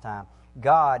last time.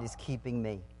 God is keeping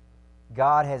me.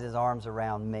 God has His arms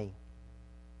around me.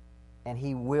 And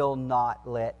He will not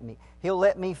let me. He'll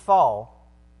let me fall,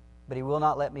 but He will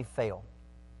not let me fail.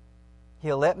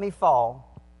 He'll let me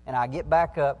fall, and I get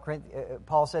back up.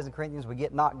 Paul says in Corinthians, we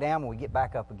get knocked down and we get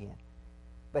back up again.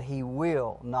 But He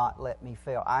will not let me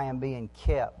fail. I am being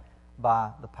kept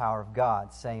by the power of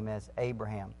God, same as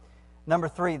Abraham. Number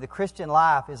 3, the Christian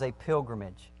life is a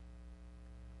pilgrimage.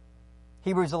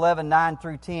 Hebrews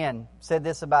 11:9-10 said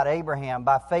this about Abraham.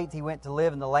 By faith he went to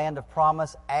live in the land of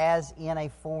promise as in a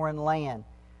foreign land.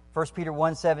 1 Peter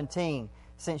 1:17,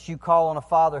 since you call on a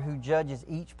Father who judges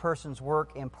each person's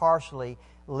work impartially,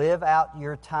 live out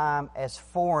your time as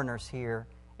foreigners here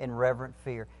in reverent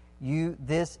fear.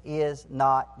 This is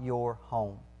not your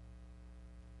home.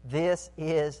 This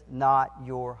is not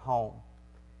your home.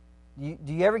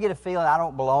 Do you ever get a feeling, I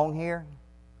don't belong here?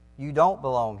 You don't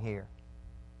belong here.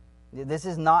 This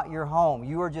is not your home.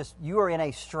 You are in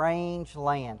a strange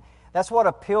land. That's what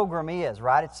a pilgrim is,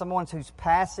 right? It's someone who's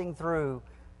passing through.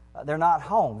 They're not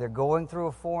home. They're going through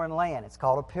a foreign land. It's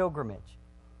called a pilgrimage.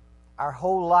 Our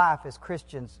whole life as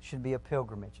Christians should be a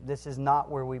pilgrimage. This is not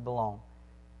where we belong.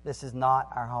 This is not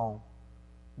our home.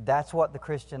 That's what the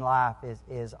Christian life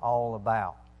is all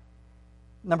about.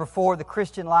 Number 4, the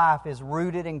Christian life is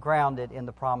rooted and grounded in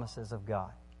the promises of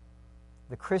God.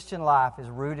 The Christian life is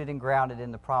rooted and grounded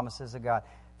in the promises of God.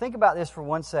 Think about this for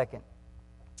 1 second.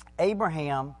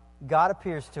 Abraham, God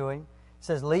appears to him,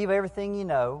 says, leave everything you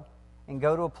know and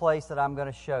go to a place that I'm going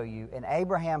to show you. And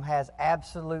Abraham has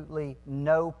absolutely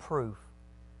no proof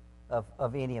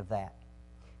of any of that.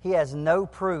 He has no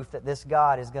proof that this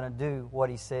God is going to do what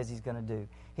He says He's going to do.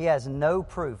 He has no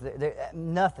proof.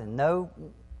 Nothing.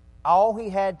 All he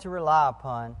had to rely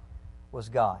upon was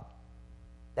God.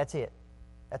 That's it.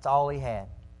 That's all he had.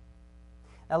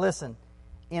 Now listen,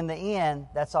 in the end,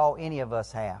 that's all any of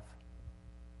us have.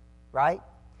 Right?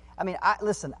 I mean,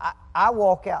 I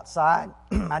walk outside.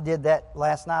 I did that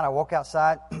last night. I walk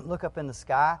outside, look up in the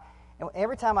sky. And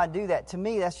every time I do that, to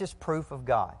me, that's just proof of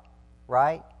God.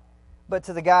 Right? But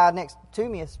to the guy next to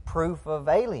me, it's proof of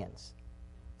aliens.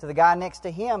 To the guy next to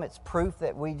him, it's proof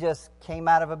that we just came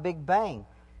out of a big bang.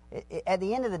 At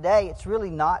the end of the day, it's really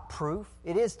not proof.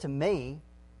 It is to me,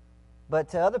 but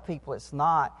to other people, it's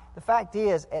not. The fact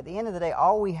is, at the end of the day,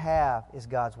 all we have is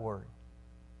God's Word.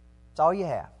 It's all you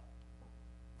have.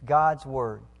 God's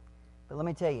Word. But let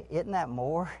me tell you, isn't that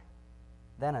more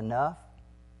than enough?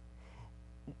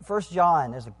 1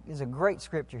 John is a great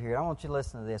scripture here. I want you to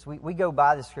listen to this. We go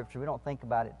by this scripture. We don't think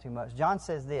about it too much. John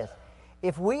says this,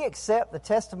 if we accept the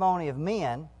testimony of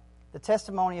men, the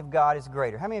testimony of God is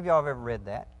greater. How many of y'all have ever read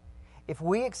that? If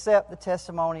we accept the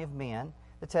testimony of men,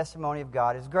 the testimony of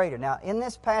God is greater. Now, in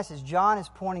this passage, John is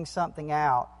pointing something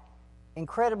out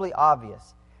incredibly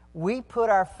obvious. We put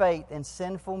our faith in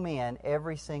sinful men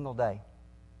every single day.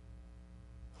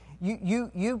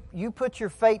 You put your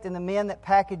faith in the men that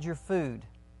package your food,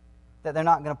 that they're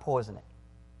not going to poison it.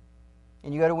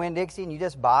 And you go to Winn-Dixie and you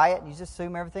just buy it and you just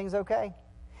assume everything's okay.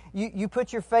 You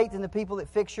put your faith in the people that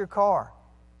fix your car,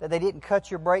 that they didn't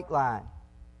cut your brake line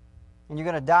and you're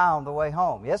going to die on the way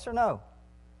home. Yes or no?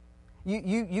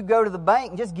 You go to the bank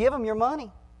and just give them your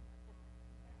money.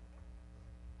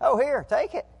 Oh, here,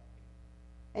 take it.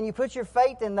 And you put your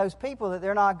faith in those people that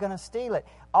they're not going to steal it.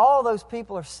 All those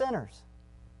people are sinners.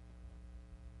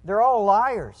 They're all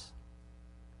liars.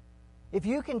 If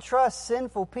you can trust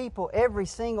sinful people every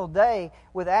single day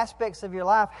with aspects of your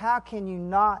life, how can you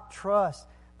not trust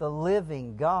the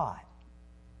living God?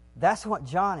 That's what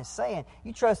John is saying.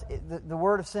 You trust the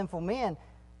word of sinful men.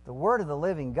 The word of the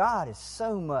living God is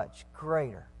so much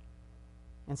greater.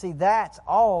 And see, that's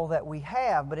all that we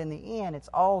have, but in the end, it's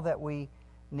all that we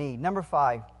need. Number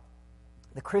 5,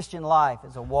 the Christian life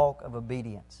is a walk of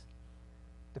obedience.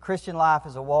 The Christian life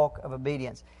is a walk of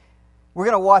obedience. We're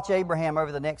going to watch Abraham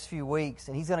over the next few weeks,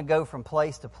 and he's going to go from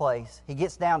place to place. He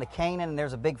gets down to Canaan, and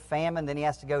there's a big famine. Then he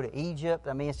has to go to Egypt.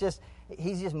 I mean,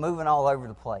 he's just moving all over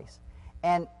the place.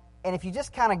 And if you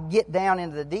just kind of get down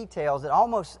into the details, it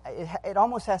almost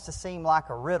has to seem like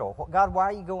a riddle. God, why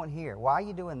are you going here? Why are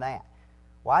you doing that?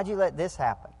 Why'd you let this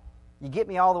happen? You get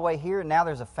me all the way here, and now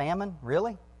there's a famine?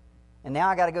 Really? And now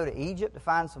I got to go to Egypt to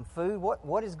find some food?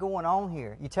 What is going on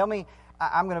here? You tell me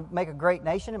I'm going to make a great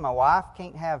nation and my wife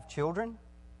can't have children?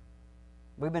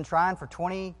 We've been trying for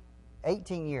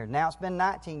 18 years. Now it's been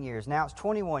 19 years. Now it's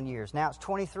 21 years. Now it's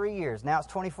 23 years. Now it's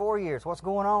 24 years. What's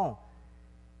going on?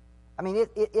 I mean,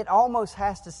 it almost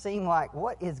has to seem like,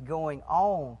 what is going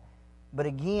on? But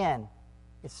again,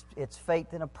 it's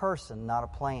faith in a person, not a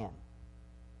plan.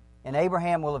 And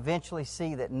Abraham will eventually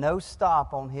see that no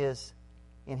stop in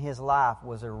his life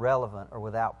was irrelevant or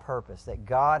without purpose, that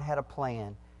God had a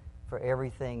plan for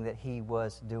everything that he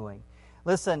was doing.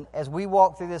 Listen, as we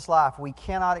walk through this life, we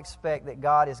cannot expect that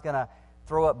God is going to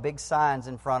throw up big signs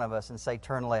in front of us and say,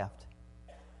 turn left.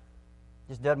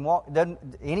 Just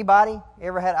doesn't anybody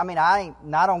ever had? I mean, I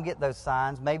don't get those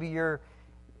signs. Maybe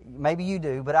you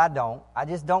do, but I don't. I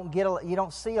just don't you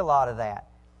don't see a lot of that.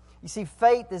 You see,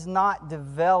 faith is not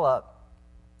developed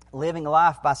living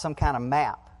life by some kind of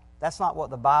map. That's not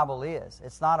what the Bible is.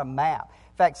 It's not a map.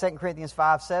 In fact, 2 Corinthians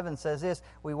 5:7 says this,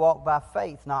 we walk by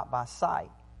faith, not by sight.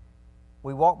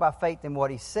 We walk by faith in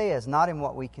what He says, not in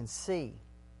what we can see.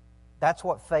 That's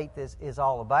what faith is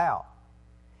all about.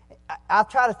 I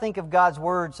try to think of God's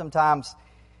Word sometimes,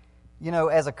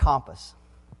 as a compass,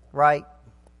 right?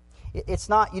 It's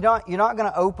not you're not going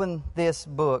to open this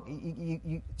book.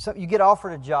 You get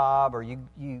offered a job, or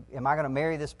am I going to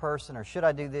marry this person, or should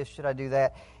I do this? Should I do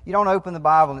that? You don't open the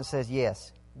Bible and it says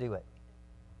yes, do it.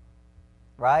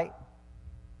 Right?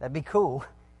 That'd be cool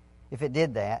if it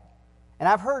did that. And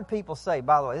I've heard people say,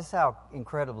 by the way, this is how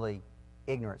incredibly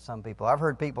ignorant some people. I've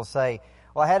heard people say,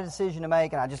 well, I had a decision to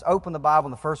make, and I just opened the Bible,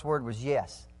 and the first word was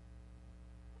yes.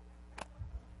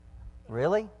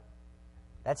 Really?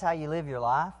 That's how you live your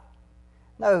life?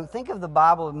 No, think of the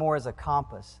Bible more as a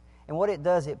compass. And what it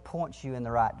does, it points you in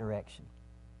the right direction.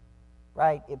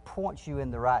 Right? It points you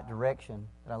in the right direction.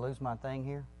 Did I lose my thing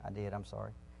here? I did. I'm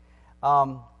sorry.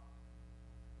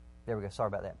 There we go. Sorry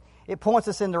about that. It points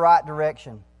us in the right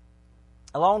direction.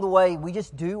 Along the way, we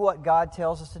just do what God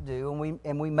tells us to do,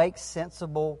 and we make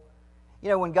sensible. You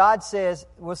know, when God says,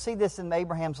 we'll see this in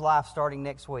Abraham's life starting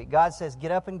next week. God says,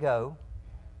 get up and go.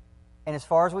 And as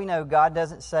far as we know, God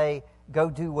doesn't say, go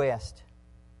due west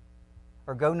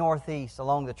or go northeast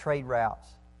along the trade routes.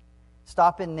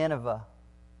 Stop in Nineveh.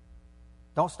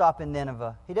 Don't stop in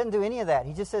Nineveh. He doesn't do any of that.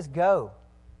 He just says, go.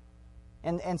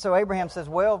 And so Abraham says,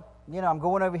 well, you know, I'm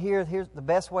going over here. Here's the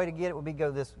best way to get it would be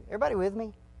go this way. Everybody with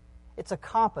me? It's a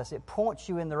compass. It points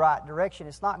you in the right direction.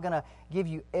 It's not going to give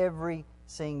you every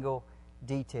single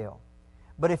detail.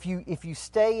 But if you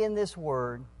stay in this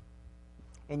Word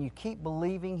and you keep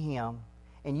believing Him,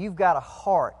 and you've got a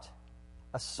heart,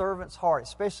 a servant's heart,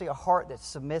 especially a heart that's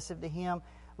submissive to Him,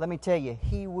 let me tell you,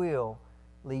 He will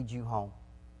lead you home.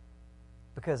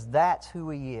 Because that's who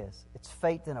He is. It's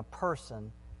faith in a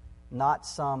person, not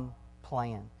some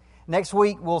plan. Next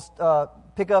week, we'll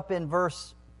pick up in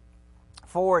verse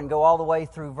 4 and go all the way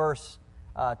through verse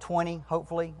 20,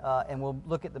 hopefully, and we'll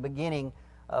look at the beginning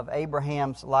of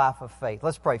Abraham's life of faith.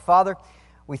 Let's pray. Father,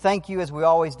 we thank You as we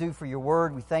always do for Your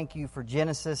Word. We thank You for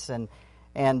Genesis, and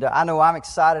I know I'm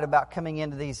excited about coming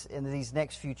into these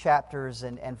next few chapters.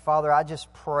 And Father, I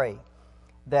just pray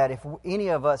that if any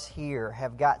of us here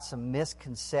have got some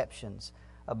misconceptions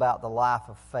about the life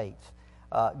of faith,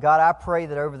 God, I pray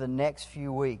that over the next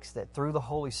few weeks, that through the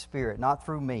Holy Spirit, not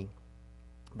through me,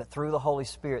 but through the Holy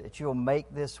Spirit, that You'll make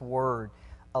this Word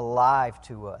alive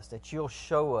to us, that You'll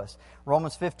show us.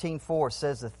 Romans 15:4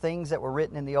 says the things that were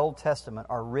written in the Old Testament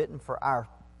are written for our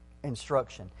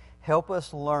instruction. Help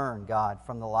us learn, God,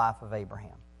 from the life of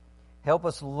Abraham. Help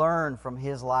us learn from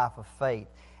his life of faith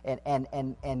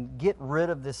and get rid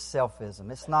of this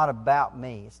selfism. It's not about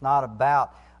me. It's not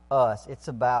about us. It's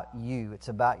about You. It's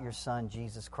about Your Son,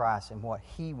 Jesus Christ, and what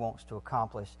He wants to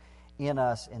accomplish in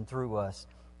us and through us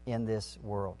in this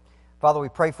world. Father, we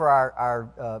pray for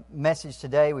our message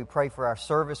today. We pray for our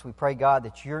service. We pray, God,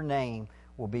 that Your name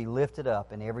will be lifted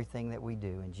up in everything that we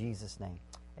do. In Jesus' name,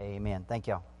 amen. Thank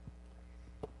y'all.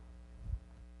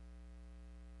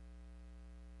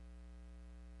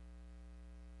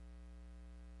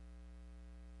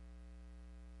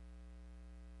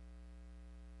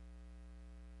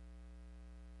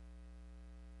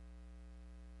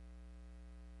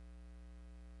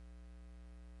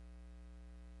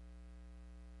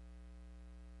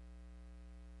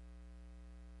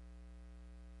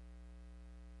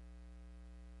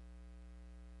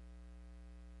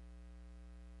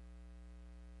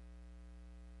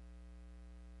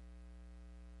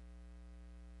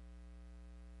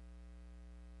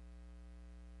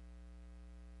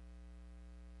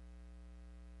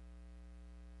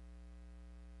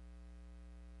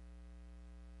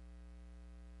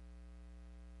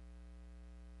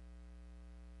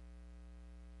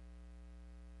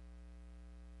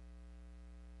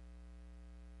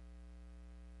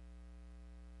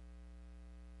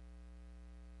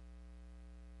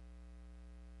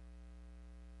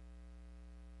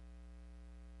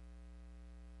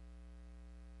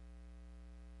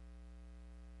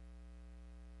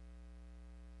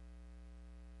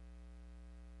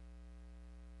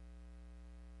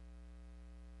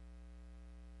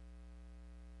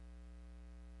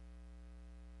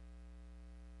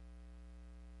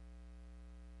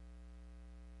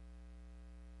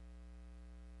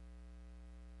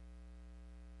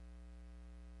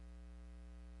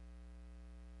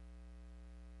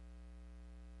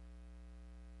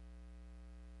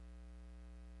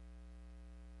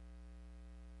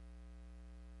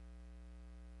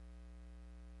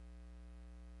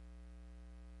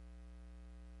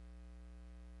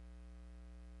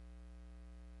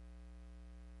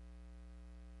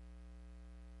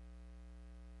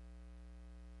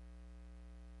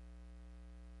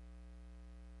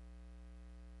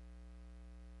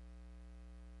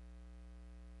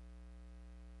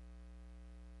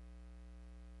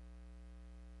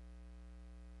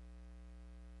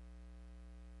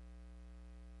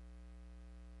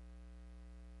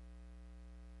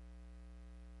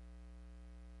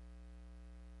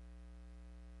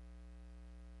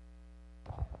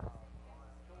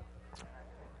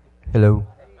 Hello.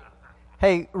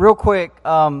 Hey, real quick,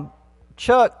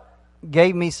 Chuck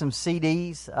gave me some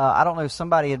CDs. I don't know,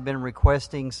 somebody had been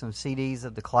requesting some CDs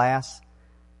of the class.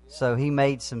 So he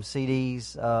made some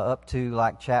CDs up to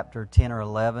like chapter 10 or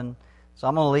 11. So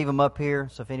I'm going to leave them up here.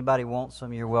 So if anybody wants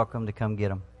them, you're welcome to come get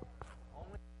them.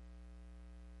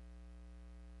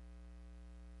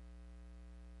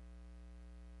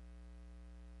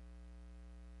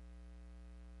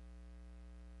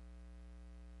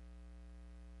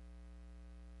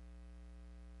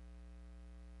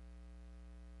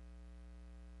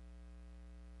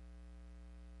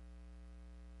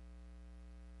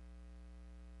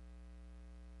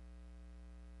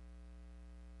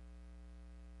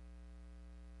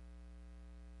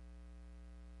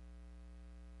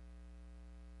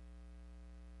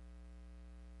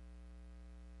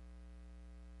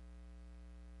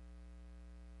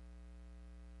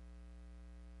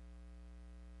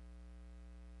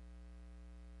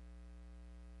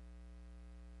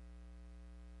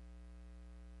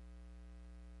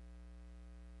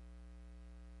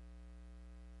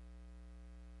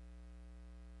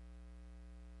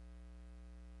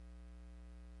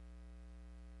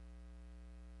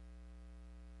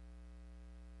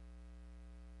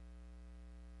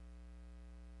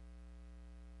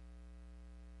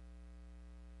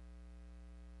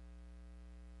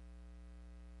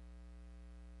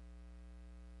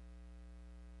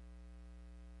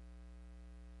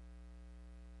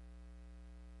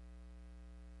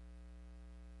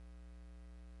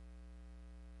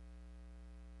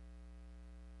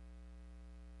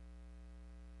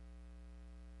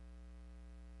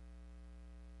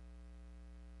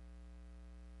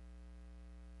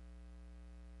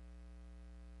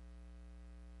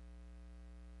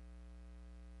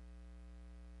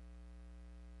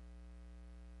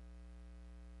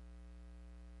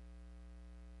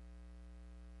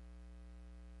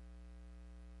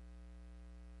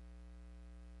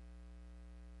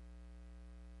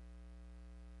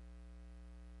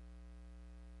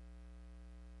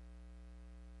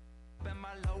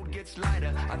 my load gets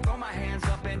lighter, I throw my hands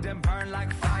up and then burn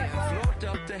like fire. Float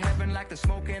up to heaven like the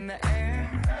smoke in the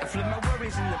air. I flip my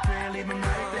worries into prayer, leave them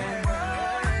right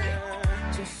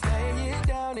there. Just lay it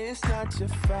down, it's not your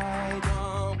fight.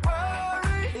 Don't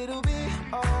worry, it'll be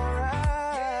alright.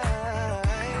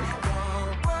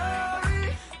 Don't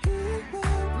worry, it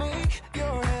will make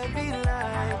your heavy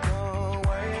life. Don't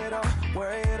worry at all,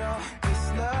 worry at all.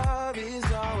 This love is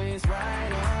always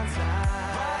right on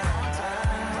time. Right on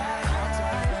time, right on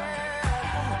time.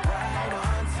 Right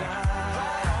on time,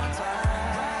 right on time,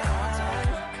 right on time.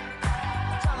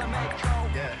 Time to make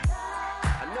home. Yeah.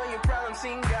 I know your problem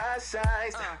seen God's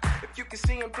size. If you can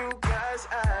see him through God's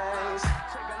eyes.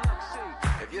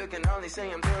 If you can only see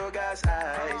him through God's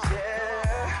eyes,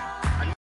 yeah.